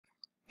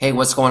Hey,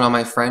 what's going on,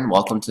 my friend?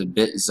 Welcome to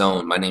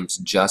BitZone. My name's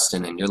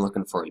Justin, and you're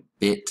looking for a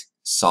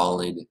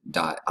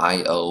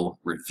BitSolid.io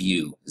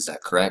review. Is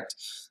that correct?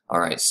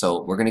 All right,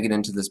 so we're going to get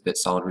into this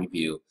BitSolid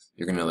review.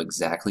 You're going to know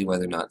exactly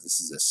whether or not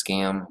this is a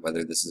scam,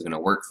 whether this is going to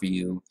work for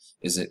you.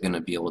 Is it going to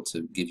be able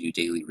to give you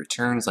daily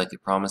returns like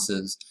it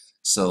promises?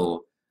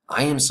 So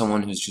I am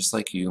someone who's just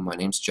like you. My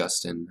name's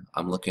Justin.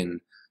 I'm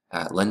looking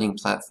at lending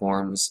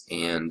platforms,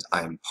 and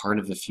I'm part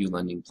of a few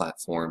lending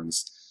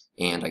platforms,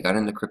 and I got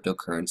into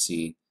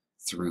cryptocurrency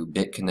through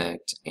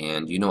BitConnect,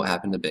 and you know what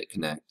happened to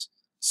BitConnect.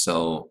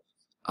 So,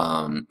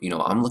 I'm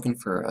looking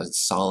for a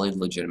solid,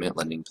 legitimate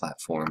lending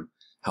platform.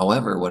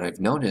 However, what I've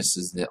noticed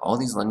is that all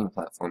these lending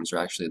platforms are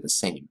actually the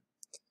same.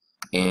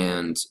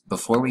 And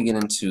before we get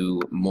into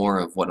more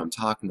of what I'm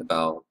talking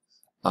about,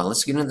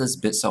 let's get into this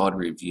BitSolid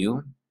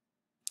review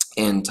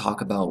and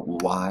talk about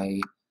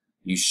why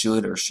you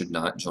should or should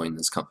not join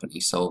this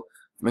company. So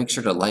make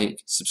sure to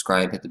like,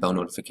 subscribe, hit the bell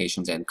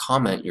notifications, and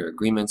comment your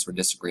agreements or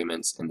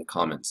disagreements in the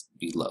comments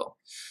below.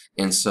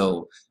 And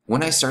so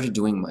when I started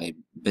doing my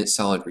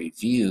BitSolid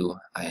review,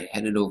 I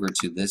headed over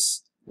to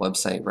this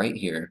website right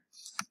here,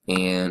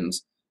 and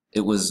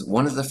it was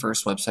one of the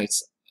first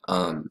websites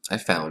I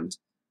found,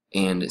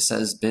 and it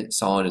says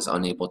BitSolid is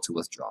unable to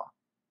withdraw.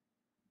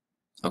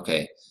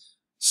 Okay,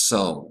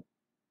 so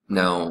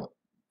now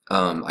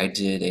I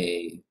did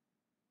a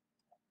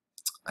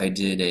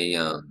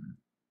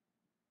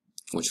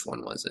which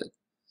one was it?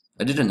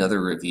 I did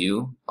another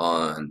review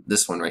on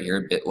this one right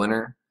here,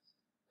 Bitwinner,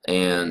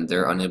 and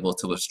they're unable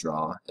to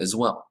withdraw as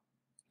well.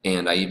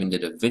 And I even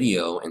did a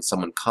video, and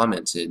someone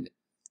commented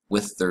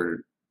with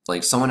their,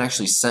 like, someone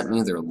actually sent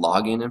me their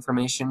login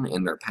information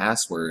and their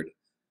password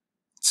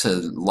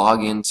to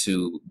log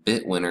into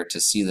Bitwinner to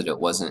see that it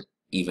wasn't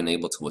even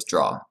able to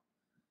withdraw.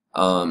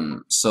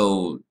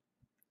 So,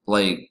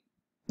 like,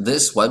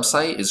 this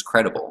website is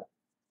credible.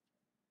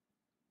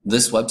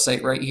 This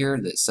website right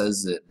here that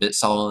says that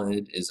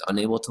BitSolid is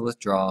unable to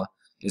withdraw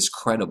is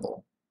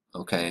credible,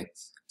 okay?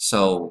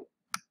 So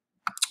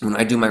when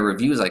I do my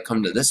reviews, I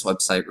come to this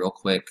website real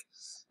quick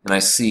and I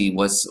see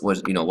what's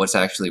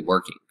actually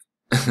working.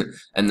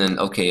 And then,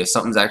 okay, if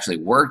something's actually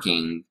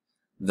working,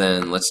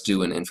 then let's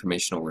do an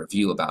informational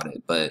review about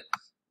it. But,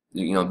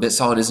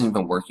 BitSolid isn't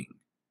even working.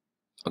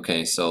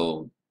 Okay,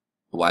 so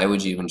why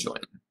would you even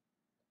join?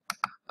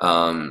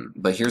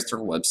 But here's their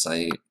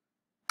website.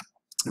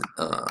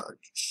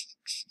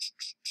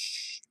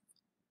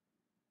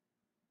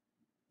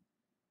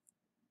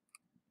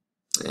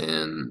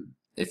 And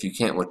if you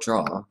can't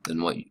withdraw,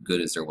 then what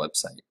good is their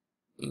website?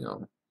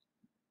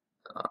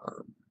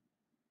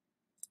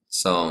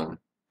 So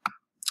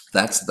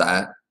that's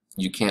that.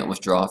 You can't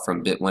withdraw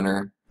from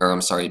Bitwinner, or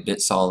I'm sorry,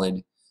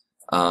 BitSolid.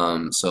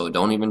 So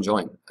don't even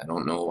join. I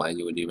don't know why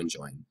you would even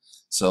join.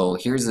 So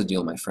here's the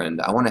deal, my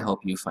friend. I want to help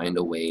you find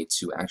a way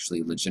to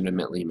actually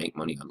legitimately make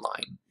money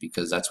online,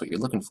 because that's what you're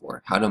looking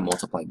for. How to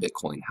multiply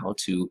Bitcoin, how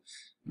to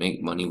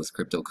make money with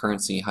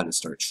cryptocurrency, how to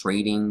start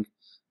trading,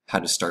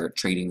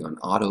 on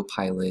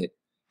autopilot,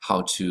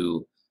 how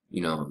to,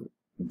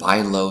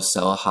 buy low,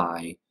 sell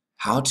high,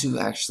 how to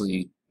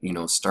actually,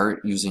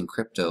 start using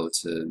crypto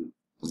to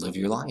live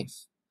your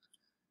life.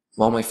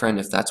 Well, my friend,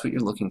 if that's what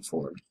you're looking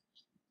for,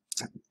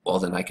 well,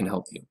 then I can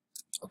help you.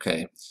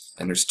 Okay,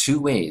 and there's two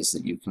ways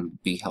that you can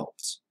be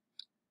helped.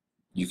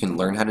 You can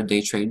learn how to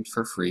day trade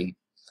for free,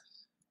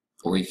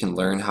 or you can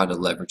learn how to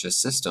leverage a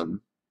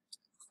system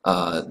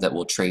that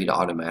will trade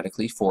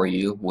automatically for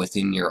you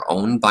within your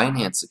own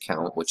Binance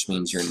account, which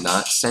means you're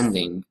not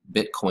sending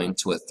Bitcoin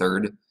to a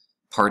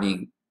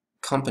third-party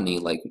company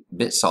like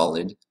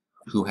BitSolid,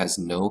 who has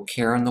no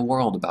care in the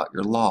world about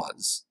your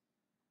laws.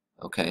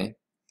 Okay,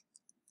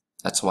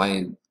 that's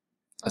why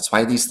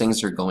these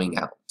things are going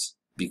out,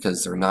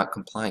 because they're not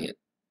compliant.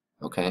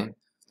 Okay,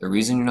 the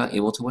reason you're not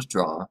able to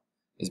withdraw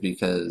is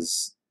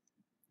because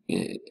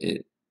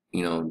they're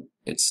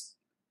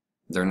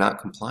not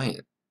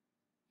compliant.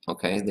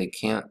 Okay, they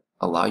can't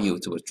allow you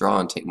to withdraw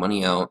and take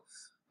money out,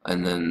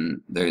 and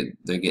then they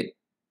get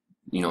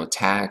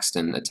taxed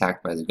and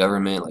attacked by the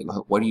government. Like,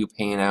 what are you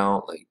paying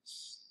out? Like,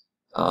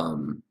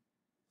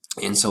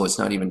 and so it's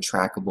not even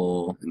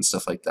trackable and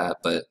stuff like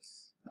that. But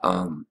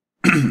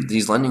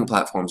these lending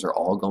platforms are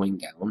all going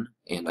down,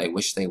 and I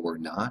wish they were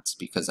not,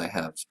 because I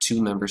have two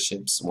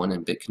memberships, one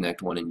in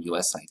BitConnect, one in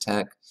USI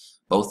Tech.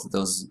 Both of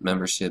those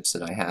memberships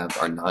that I have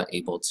are not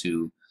able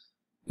to,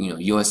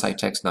 USI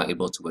Tech's not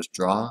able to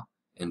withdraw,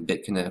 and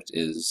BitConnect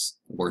is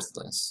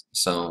worthless.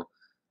 So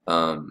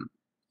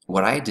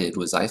what I did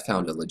was I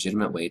found a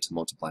legitimate way to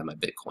multiply my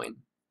Bitcoin,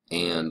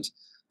 and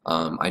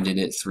I did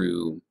it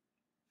through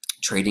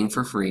trading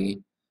for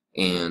free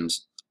and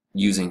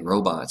using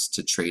robots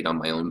to trade on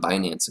my own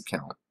Binance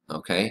account.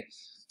 Okay,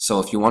 so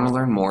if you want to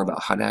learn more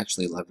about how to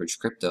actually leverage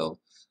crypto,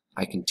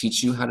 I can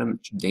teach you how to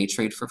day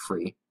trade for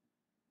free.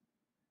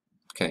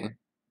 Okay,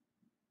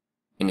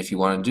 and if you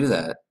want to do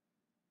that,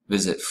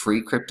 visit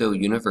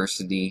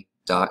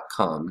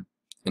freecryptouniversity.com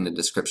in the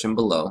description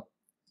below.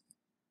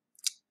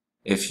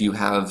 If you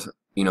have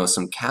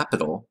some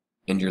capital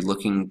and you're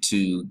looking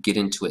to get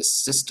into a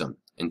system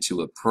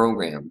into a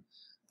program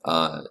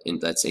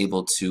that's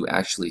able to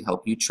actually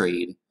help you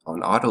trade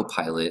on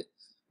autopilot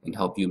and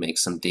help you make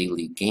some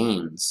daily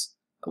gains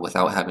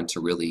without having to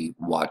really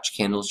watch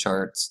candle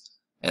charts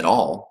at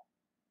all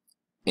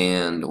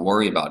and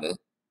worry about it,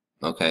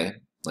 okay?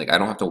 Like, I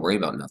don't have to worry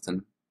about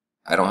nothing.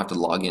 I don't have to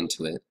log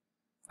into it.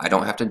 I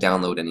don't have to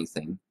download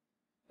anything.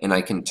 And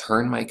I can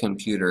turn my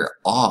computer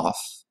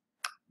off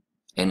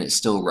and it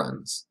still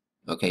runs.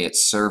 Okay,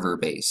 it's server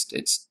based.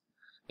 It's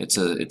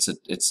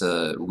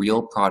a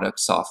real product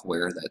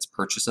software that's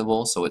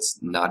purchasable, so it's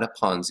not a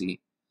Ponzi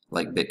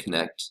like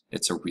BitConnect.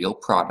 It's a real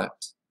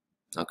product.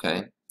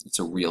 Okay, it's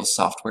a real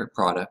software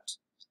product.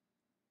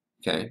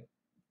 Okay,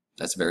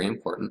 that's very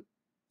important.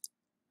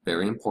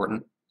 Very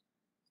important.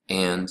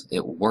 And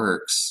it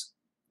works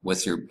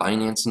with your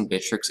Binance and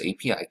Bittrex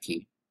API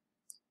key.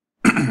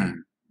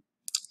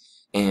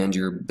 And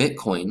your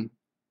Bitcoin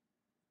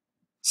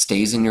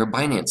stays in your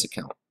Binance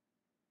account.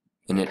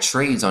 And it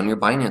trades on your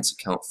Binance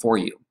account for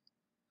you.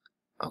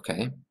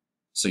 Okay?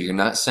 So you're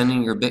not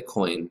sending your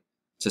Bitcoin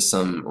to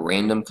some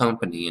random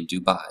company in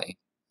Dubai.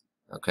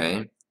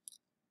 Okay?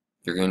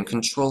 You're in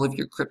control of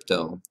your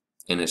crypto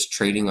and it's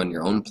trading on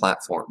your own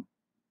platform.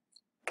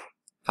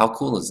 How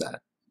cool is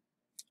that?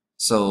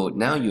 So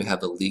now you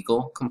have a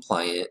legal,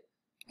 compliant,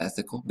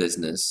 ethical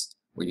business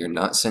where you're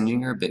not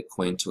sending your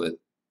Bitcoin to a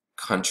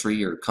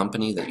country or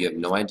company that you have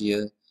no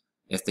idea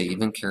if they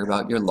even care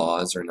about your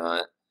laws or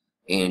not,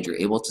 and you're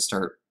able to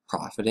start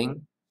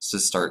profiting, to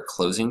start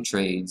closing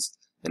trades,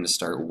 and to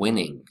start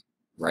winning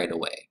right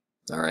away.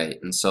 All right,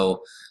 and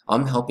so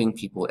I'm helping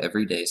people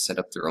every day set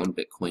up their own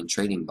Bitcoin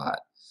trading bot.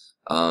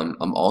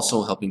 I'm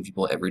also helping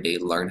people every day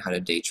learn how to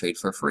day trade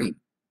for free.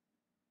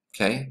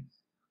 Okay,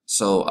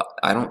 so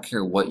I don't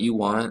care what you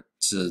want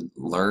to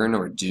learn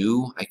or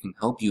do, I can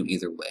help you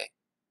either way.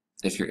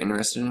 If you're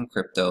interested in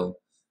crypto,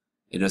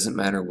 it doesn't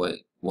matter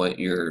what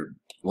you're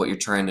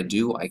trying to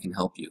do, I can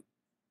help you.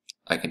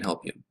 I can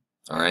help you.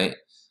 All right.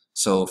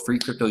 So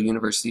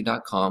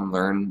freecryptouniversity.com,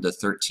 learn the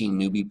 13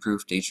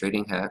 newbie-proof day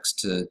trading hacks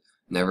to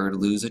never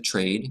lose a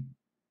trade.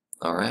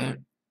 All right.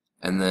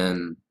 And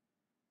then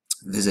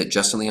visit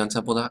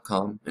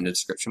justaleontemple.com in the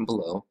description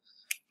below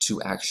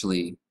to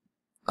actually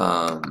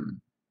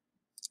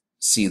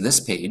see this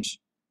page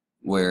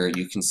where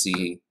you can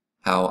see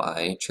how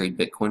I trade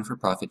Bitcoin for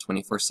profit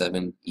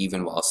 24/7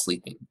 even while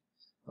sleeping.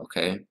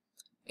 Okay.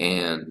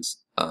 And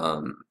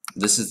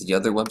this is the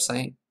other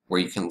website where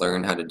you can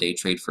learn how to day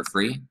trade for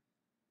free.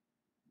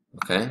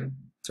 Okay,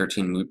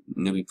 13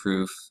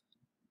 newbie-proof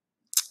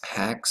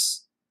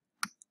hacks.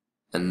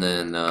 And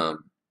then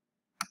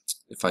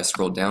if I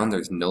scroll down,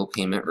 there's no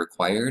payment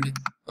required.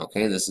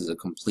 Okay, this is a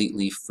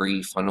completely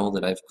free funnel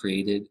that I've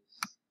created.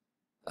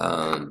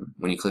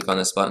 When you click on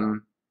this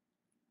button,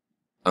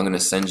 I'm going to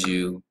send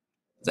you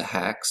the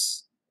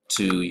hacks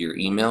to your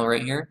email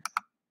right here,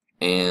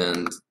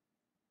 and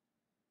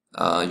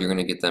you're going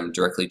to get them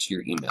directly to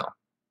your email.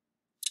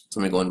 So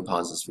let me go ahead and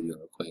pause this video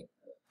real quick.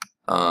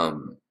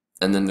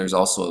 And then there's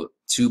also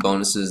 2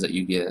 bonuses that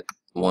you get.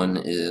 One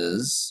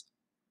is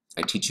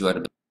I teach you how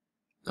to,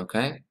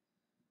 okay?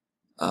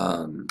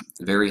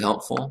 Very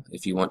helpful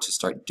if you want to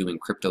start doing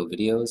crypto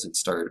videos and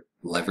start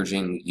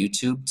leveraging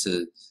YouTube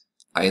to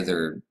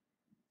either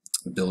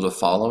build a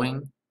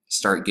following,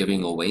 start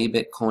giving away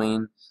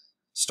Bitcoin,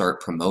 start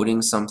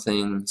promoting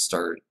something,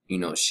 start,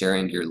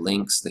 sharing your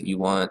links that you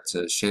want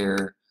to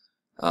share.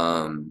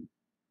 And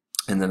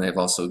then I've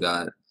also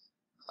got,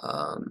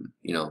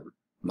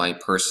 my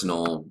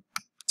personal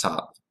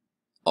top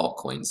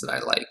altcoins that I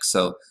like.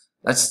 So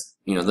that's,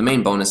 the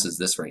main bonus is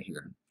this right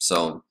here.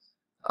 So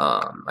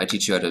I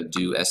teach you how to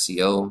do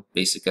SEO,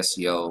 basic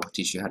SEO,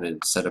 teach you how to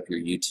set up your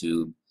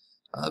YouTube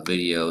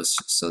videos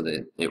so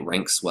that it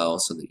ranks well,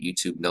 so that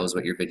YouTube knows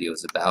what your video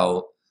is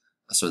about,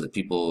 so that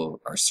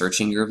people are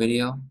searching your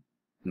video.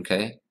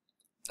 Okay,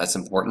 that's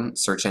important.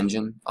 Search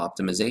engine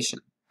optimization.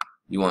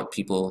 You want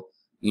people,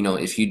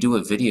 if you do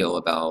a video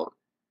about,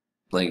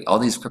 like, all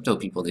these crypto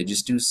people, they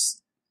just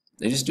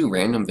do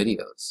random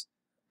videos.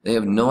 They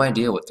have no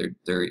idea what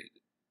they're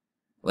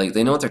like,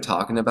 they know what they're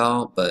talking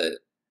about, but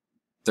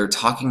they're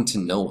talking to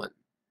no one.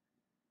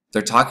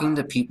 They're talking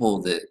to people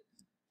that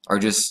are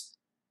just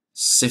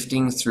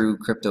sifting through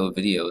crypto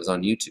videos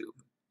on YouTube.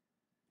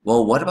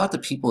 Well, what about the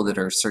people that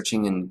are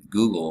searching in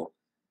Google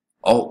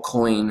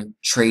altcoin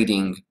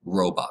trading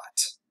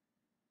robot?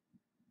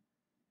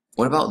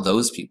 What about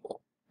those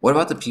people? What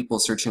about the people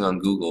searching on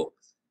Google,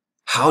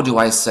 how do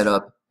I set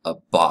up a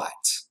bot?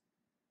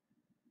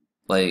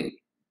 Like,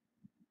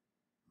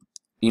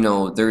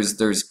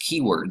 there's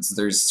keywords,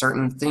 there's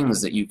certain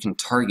things that you can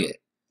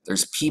target.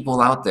 There's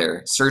people out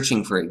there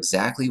searching for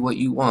exactly what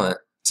you want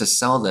to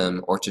sell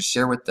them or to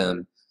share with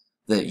them,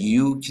 that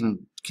you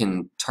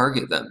can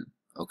target them,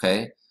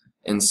 okay?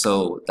 And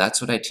so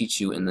that's what I teach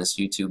you in this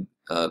YouTube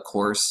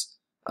course.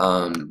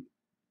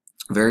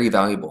 Very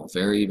valuable,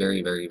 very,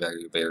 very, very,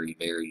 very, very,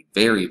 very,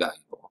 very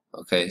valuable.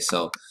 Okay,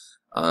 so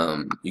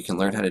you can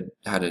learn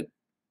how to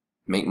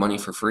make money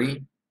for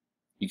free.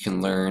 You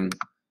can learn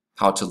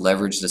how to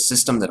leverage the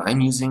system that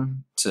I'm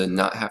using to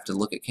not have to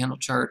look at candle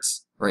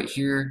charts right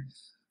here.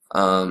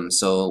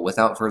 So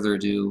without further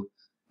ado,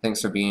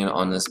 thanks for being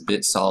on this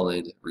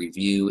BitSolid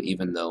review,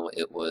 even though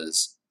it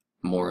was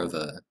more of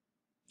a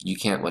you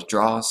can't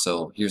withdraw,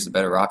 so here's a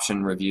better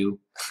option review.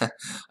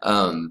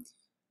 um,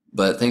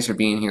 but thanks for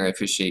being here. I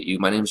appreciate you.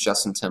 My name is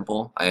Justin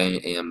Temple. I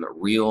am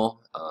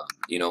real.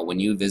 You know, when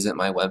you visit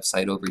my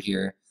website over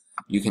here,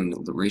 you can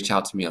reach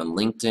out to me on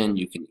LinkedIn.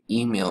 You can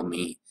email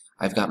me.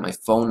 I've got my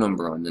phone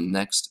number on the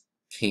next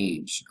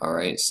page. All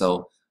right.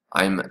 So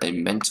I'm a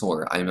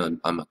mentor. I'm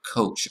a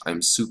coach.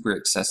 I'm super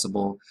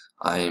accessible.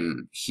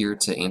 I'm here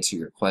to answer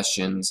your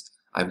questions.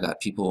 I've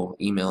got people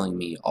emailing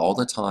me all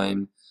the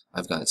time.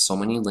 I've got so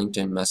many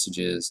LinkedIn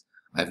messages.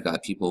 I've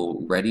got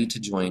people ready to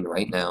join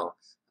right now.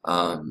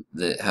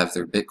 That have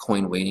their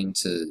Bitcoin waiting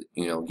to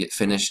get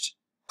finished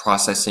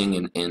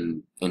processing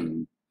in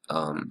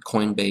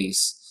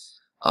Coinbase,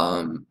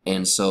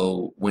 and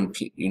so when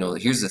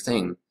here's the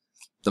thing: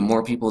 the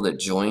more people that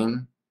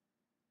join,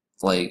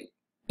 like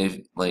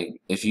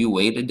if you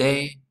wait a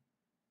day,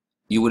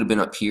 you would have been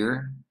up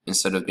here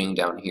instead of being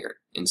down here.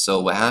 And so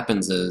what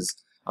happens is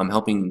I'm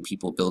helping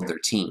people build their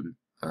team,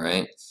 all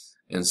right?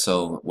 And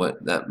so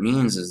what that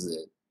means is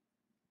that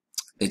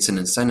it's an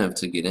incentive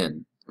to get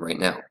in right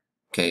now,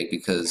 okay?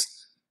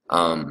 Because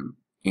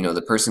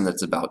the person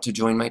that's about to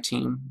join my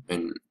team,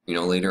 and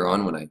later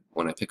on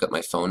when I pick up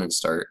my phone and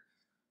start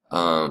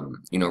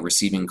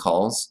receiving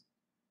calls,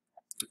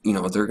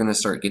 they're gonna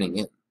start getting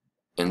in.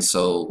 And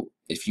so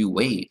if you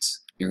wait,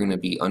 you're gonna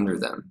be under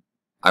them.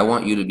 I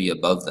want you to be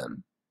above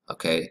them,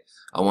 okay?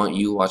 I want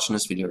you watching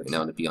this video right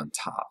now to be on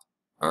top,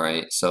 all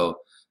right?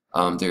 So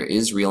there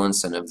is real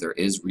incentive, there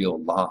is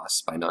real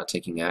loss by not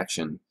taking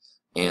action,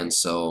 and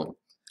so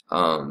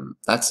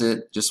that's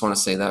it. Just want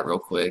to say that real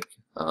quick.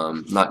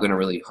 Not going to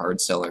really hard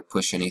sell or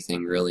push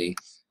anything really.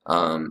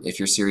 If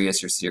you're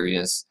serious, you're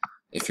serious.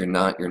 If you're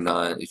not, you're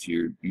not. If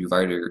you've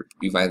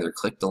either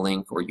clicked the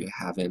link or you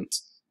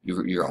haven't,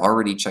 you're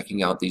already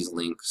checking out these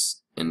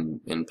links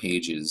and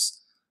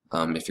pages.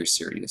 If you're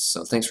serious.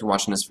 So thanks for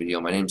watching this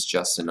video. My name's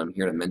Justin. I'm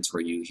here to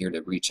mentor you, here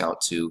to reach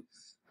out to.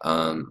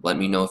 Let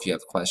me know if you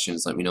have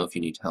questions. Let me know if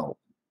you need help.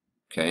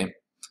 Okay.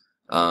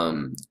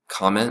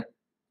 Comment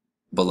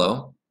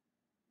below.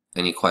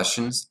 Any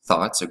questions,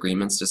 thoughts,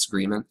 agreements,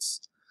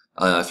 disagreements?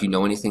 If you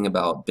know anything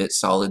about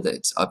BitSolid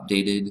that's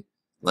updated,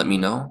 let me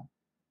know.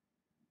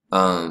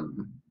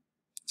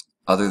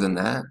 Other than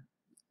that,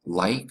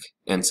 like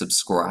and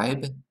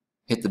subscribe.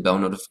 Hit the bell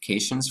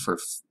notifications for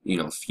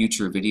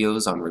future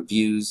videos on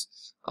reviews,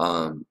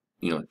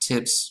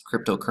 tips,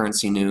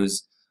 cryptocurrency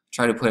news.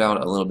 Try to put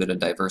out a little bit of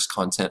diverse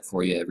content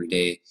for you every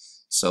day.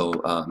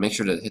 So make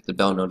sure to hit the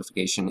bell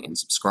notification and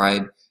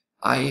subscribe.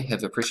 I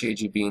have appreciated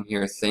you being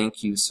here.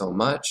 Thank you so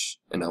much,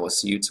 and I will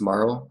see you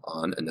tomorrow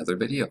on another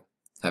video.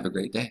 Have a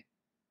great day.